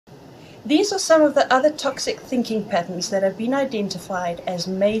These are some of the other toxic thinking patterns that have been identified as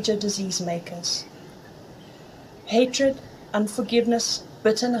major disease makers. Hatred, unforgiveness,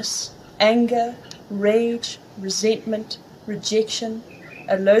 bitterness, anger, rage, resentment, rejection,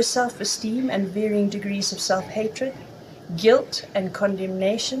 a low self-esteem and varying degrees of self-hatred, guilt and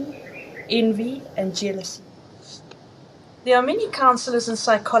condemnation, envy and jealousy. There are many counselors and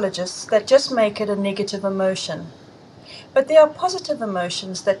psychologists that just make it a negative emotion. But there are positive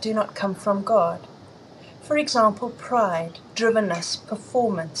emotions that do not come from God. For example, pride, drivenness,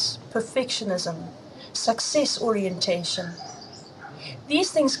 performance, perfectionism, success orientation.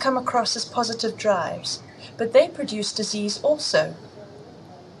 These things come across as positive drives, but they produce disease also.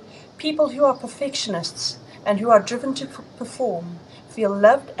 People who are perfectionists and who are driven to perform feel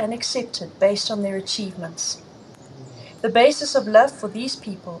loved and accepted based on their achievements. The basis of love for these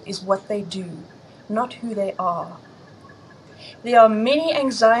people is what they do, not who they are. There are many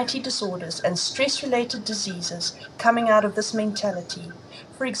anxiety disorders and stress-related diseases coming out of this mentality,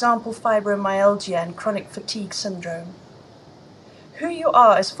 for example, fibromyalgia and chronic fatigue syndrome. Who you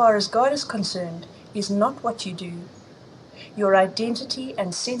are as far as God is concerned is not what you do. Your identity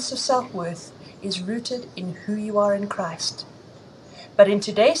and sense of self-worth is rooted in who you are in Christ. But in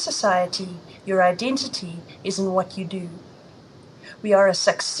today's society, your identity is in what you do. We are a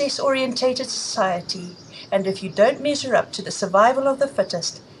success-orientated society, and if you don't measure up to the survival of the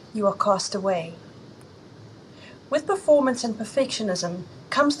fittest, you are cast away. With performance and perfectionism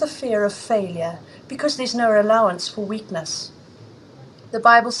comes the fear of failure, because there's no allowance for weakness. The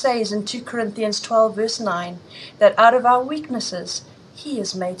Bible says in 2 Corinthians 12 verse 9 that out of our weaknesses He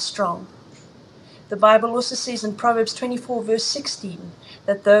is made strong. The Bible also says in Proverbs 24 verse 16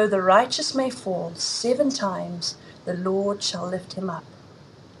 that though the righteous may fall 7 times, the Lord shall lift him up.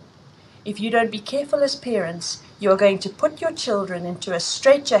 If you don't be careful as parents, you are going to put your children into a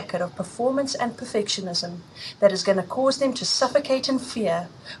straitjacket of performance and perfectionism that is going to cause them to suffocate in fear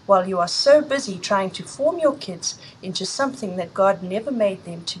while you are so busy trying to form your kids into something that God never made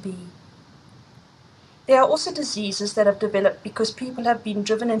them to be. There are also diseases that have developed because people have been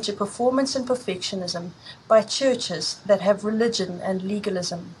driven into performance and perfectionism by churches that have religion and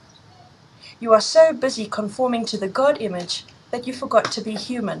legalism. You are so busy conforming to the God image that you forgot to be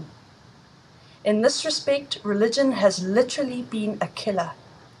human. In this respect, religion has literally been a killer.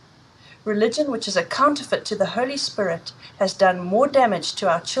 Religion, which is a counterfeit to the Holy Spirit, has done more damage to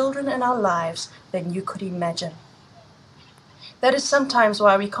our children and our lives than you could imagine. That is sometimes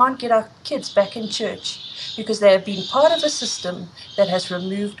why we can't get our kids back in church, because they have been part of a system that has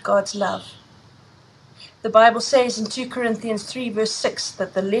removed God's love. The Bible says in 2 Corinthians 3 verse 6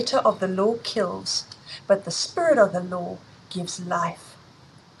 that the letter of the law kills, but the spirit of the law gives life.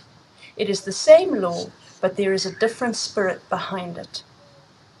 It is the same law, but there is a different spirit behind it.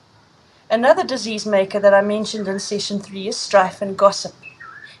 Another disease maker that I mentioned in session 3 is strife and gossip,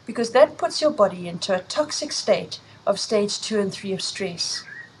 because that puts your body into a toxic state of stage 2 and 3 of stress.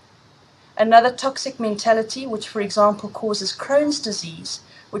 Another toxic mentality, which for example causes Crohn's disease,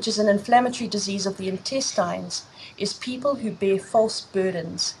 which is an inflammatory disease of the intestines, is people who bear false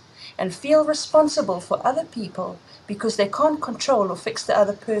burdens and feel responsible for other people because they can't control or fix the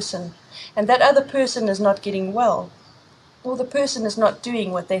other person, and that other person is not getting well, or the person is not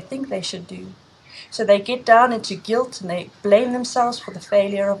doing what they think they should do. So they get down into guilt and they blame themselves for the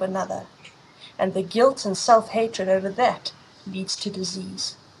failure of another. And the guilt and self-hatred over that leads to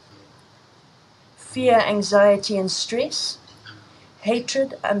disease. Fear, anxiety and stress,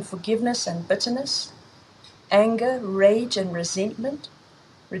 hatred, unforgiveness and bitterness, anger, rage and resentment,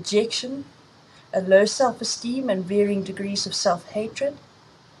 rejection, a low self-esteem and varying degrees of self-hatred,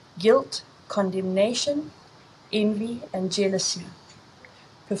 guilt, condemnation, envy and jealousy,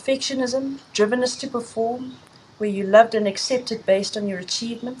 perfectionism, drivenness to perform, where you loved and accepted based on your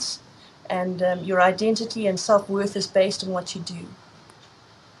achievements, and your identity and self-worth is based on what you do.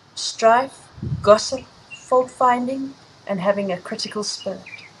 Strife, gossip, fault-finding, and having a critical spirit.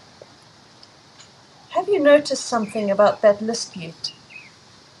 Have you noticed something about that list yet?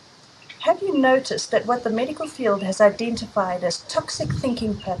 Have you noticed that what the medical field has identified as toxic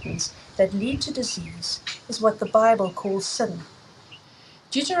thinking patterns that lead to disease is what the Bible calls sin?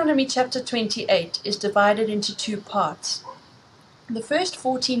 Deuteronomy chapter 28 is divided into 2 parts. The first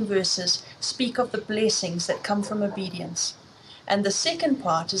 14 verses speak of the blessings that come from obedience, and the second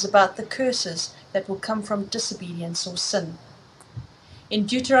part is about the curses that will come from disobedience or sin. In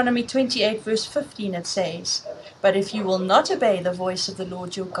Deuteronomy 28 verse 15 it says, "But if you will not obey the voice of the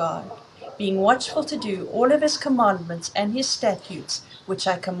Lord your God, being watchful to do all of his commandments and his statutes, which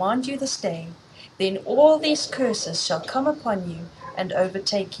I command you this day, then all these curses shall come upon you and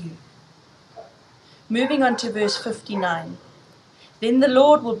overtake you. Moving on to verse 59. Then the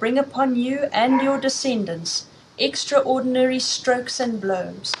Lord will bring upon you and your descendants extraordinary strokes and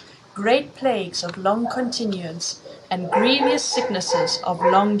blows, great plagues of long continuance, and grievous sicknesses of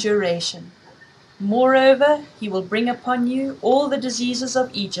long duration. Moreover, he will bring upon you all the diseases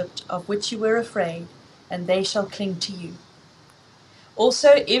of Egypt, of which you were afraid, and they shall cling to you.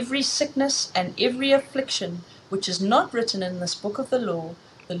 Also every sickness and every affliction which is not written in this book of the law,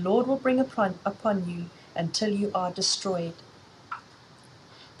 the Lord will bring upon you until you are destroyed.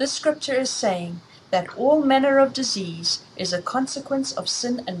 This scripture is saying that all manner of disease is a consequence of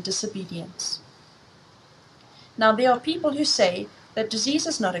sin and disobedience. Now there are people who say that disease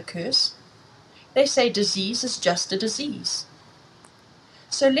is not a curse. They say disease is just a disease.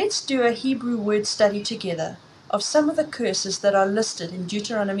 So let's do a Hebrew word study together of some of the curses that are listed in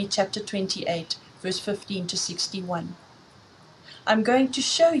Deuteronomy chapter 28, verse 15 to 61. I'm going to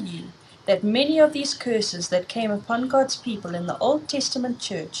show you that many of these curses that came upon God's people in the Old Testament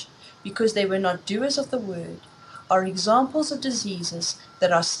church, because they were not doers of the word, are examples of diseases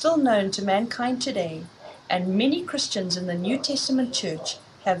that are still known to mankind today, and many Christians in the New Testament church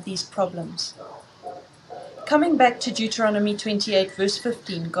have these problems. Coming back to Deuteronomy 28, verse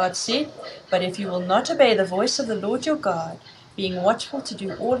 15, God said, "But if you will not obey the voice of the Lord your God, being watchful to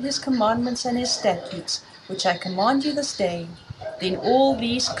do all his commandments and his statutes, which I command you this day, then all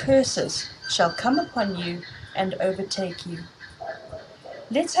these curses shall come upon you and overtake you."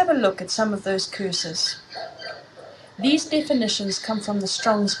 Let's have a look at some of those curses. These definitions come from the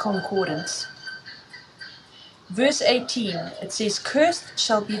Strong's Concordance. Verse 18, it says, "Cursed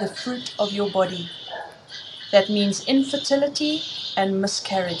shall be the fruit of your body." That means infertility and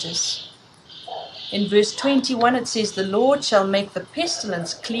miscarriages. In verse 21 it says, "The Lord shall make the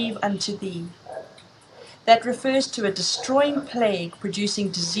pestilence cleave unto thee." That refers to a destroying plague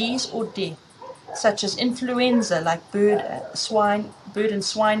producing disease or death, such as influenza like bird and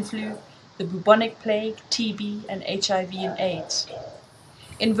swine flu, the bubonic plague, TB, and HIV and AIDS.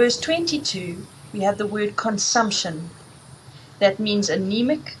 In verse 22 we have the word consumption. That means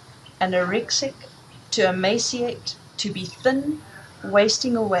anemic, anorexic, to emaciate, to be thin,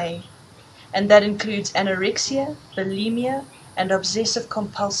 wasting away, and that includes anorexia, bulimia, and obsessive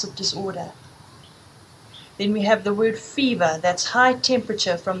compulsive disorder. Then we have the word fever, that's high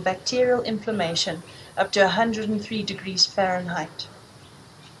temperature from bacterial inflammation up to 103 degrees Fahrenheit.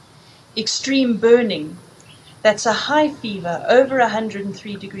 Extreme burning, that's a high fever over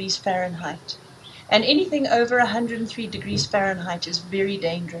 103 degrees Fahrenheit. And anything over 103 degrees Fahrenheit is very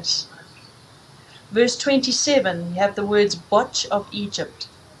dangerous. Verse 27, we have the words botch of Egypt.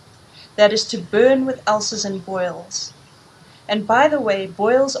 That is to burn with ulcers and boils. And by the way,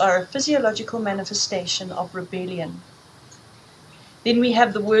 boils are a physiological manifestation of rebellion. Then we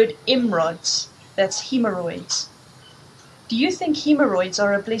have the word emrods, that's hemorrhoids. Do you think hemorrhoids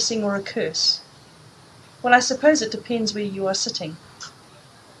are a blessing or a curse? Well, I suppose it depends where you are sitting.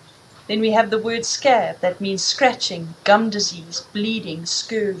 Then we have the word scab, that means scratching, gum disease, bleeding,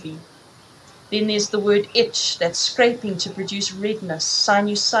 scurvy. Then there's the word itch, that's scraping to produce redness,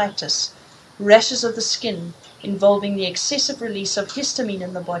 sinusitis, rashes of the skin involving the excessive release of histamine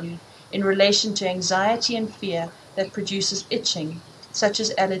in the body in relation to anxiety and fear that produces itching, such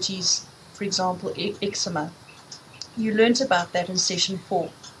as allergies, for example, eczema. You learnt about that in session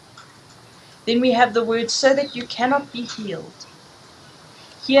 4. Then we have the word so that you cannot be healed.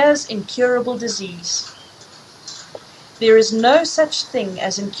 Here's incurable disease. There is no such thing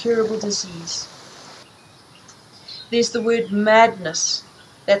as incurable disease. There's the word madness,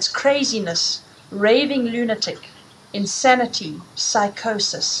 that's craziness, raving lunatic, insanity,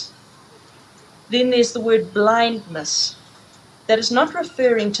 psychosis. Then there's the word blindness. That is not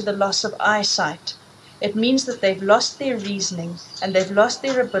referring to the loss of eyesight. It means that they've lost their reasoning and they've lost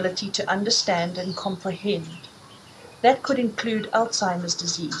their ability to understand and comprehend. That could include Alzheimer's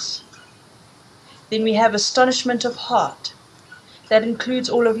disease. Then we have astonishment of heart. That includes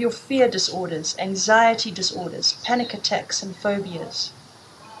all of your fear disorders, anxiety disorders, panic attacks, and phobias.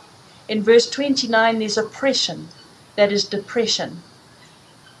 In verse 29, there's oppression, that is depression.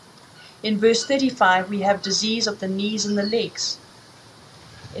 In verse 35, we have disease of the knees and the legs.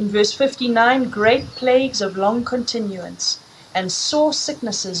 In verse 59, great plagues of long continuance and sore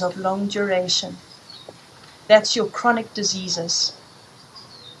sicknesses of long duration. That's your chronic diseases.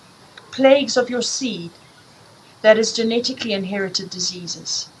 Plagues of your seed, that is genetically inherited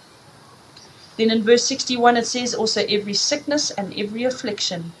diseases. Then in verse 61 it says also every sickness and every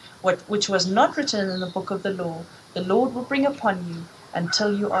affliction which was not written in the book of the law, the Lord will bring upon you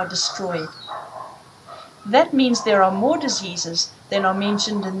until you are destroyed. That means there are more diseases than are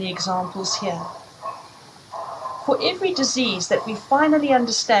mentioned in the examples here. For every disease that we finally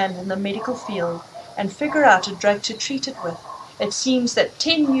understand in the medical field and figure out a drug to treat it with, it seems that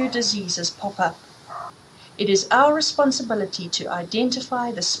 10 new diseases pop up. It is our responsibility to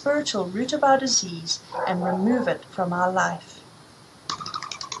identify the spiritual root of our disease and remove it from our life.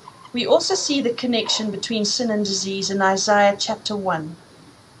 We also see the connection between sin and disease in Isaiah chapter 1.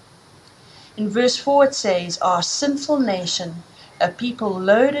 In verse 4 it says, "Our sinful nation, a people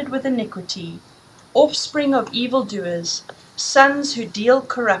loaded with iniquity, offspring of evildoers, sons who deal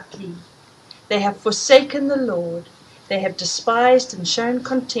corruptly. They have forsaken the Lord, they have despised and shown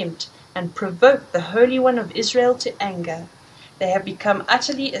contempt, and provoked the Holy One of Israel to anger. They have become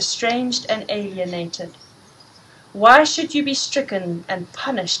utterly estranged and alienated. Why should you be stricken and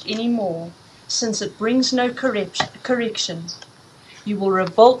punished any more, since it brings no correction? You will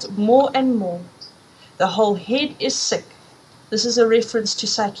revolt more and more. The whole head is sick." This is a reference to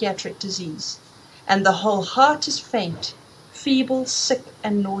psychiatric disease. "And the whole heart is faint, feeble, sick,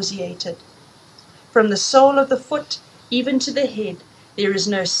 and nauseated. From the sole of the foot even to the head, there is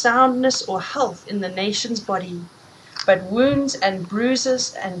no soundness or health in the nation's body, but wounds and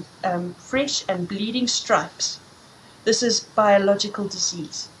bruises and fresh and bleeding stripes." This is biological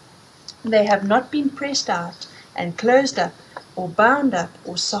disease. "They have not been pressed out and closed up or bound up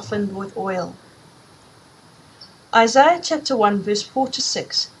or softened with oil." Isaiah chapter 1 verse 4 to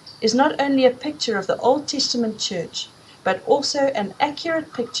 6 is not only a picture of the Old Testament church, but also an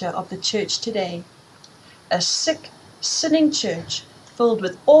accurate picture of the church today. A sick, sinning church filled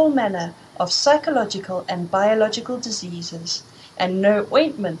with all manner of psychological and biological diseases, and no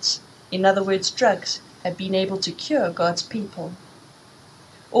ointments, in other words drugs, have been able to cure God's people.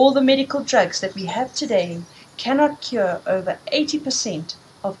 All the medical drugs that we have today cannot cure over 80%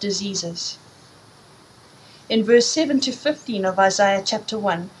 of diseases. In verse 7 to 15 of Isaiah chapter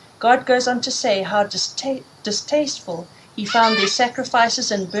 1, God goes on to say how distasteful he found their sacrifices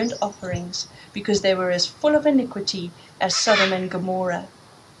and burnt offerings, because they were as full of iniquity as Sodom and Gomorrah.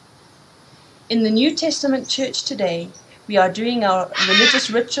 In the New Testament church today, we are doing our religious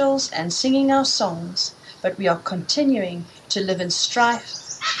rituals and singing our songs, but we are continuing to live in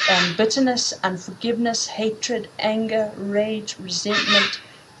strife and bitterness, unforgiveness, hatred, anger, rage, resentment,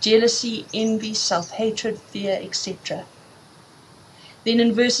 jealousy, envy, self-hatred, fear, etc. Then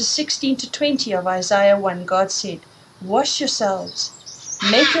in verses 16 to 20 of Isaiah 1, God said, "Wash yourselves,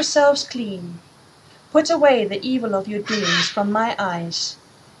 make yourselves clean. Put away the evil of your doings from my eyes.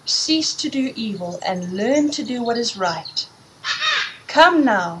 Cease to do evil and learn to do what is right. Come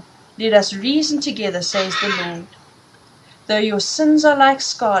now, let us reason together, says the Lord. Though your sins are like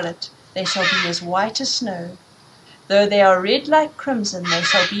scarlet, they shall be as white as snow. Though they are red like crimson, they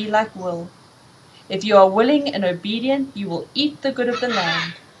shall be like wool. If you are willing and obedient, you will eat the good of the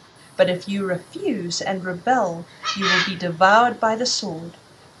land. But if you refuse and rebel, you will be devoured by the sword,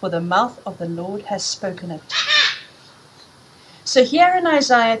 for the mouth of the Lord has spoken it." So here in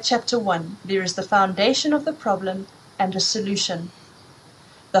Isaiah chapter 1, there is the foundation of the problem and a solution.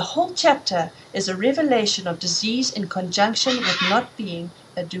 The whole chapter is a revelation of disease in conjunction with not being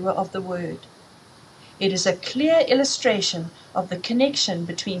a doer of the word. It is a clear illustration of the connection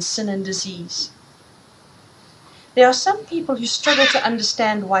between sin and disease. There are some people who struggle to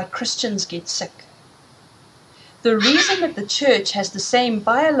understand why Christians get sick. The reason that the church has the same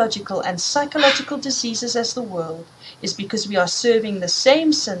biological and psychological diseases as the world is because we are serving the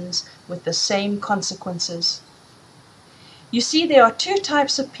same sins with the same consequences. You see, there are two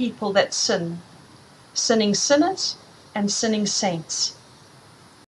types of people that sin: sinning sinners and sinning saints.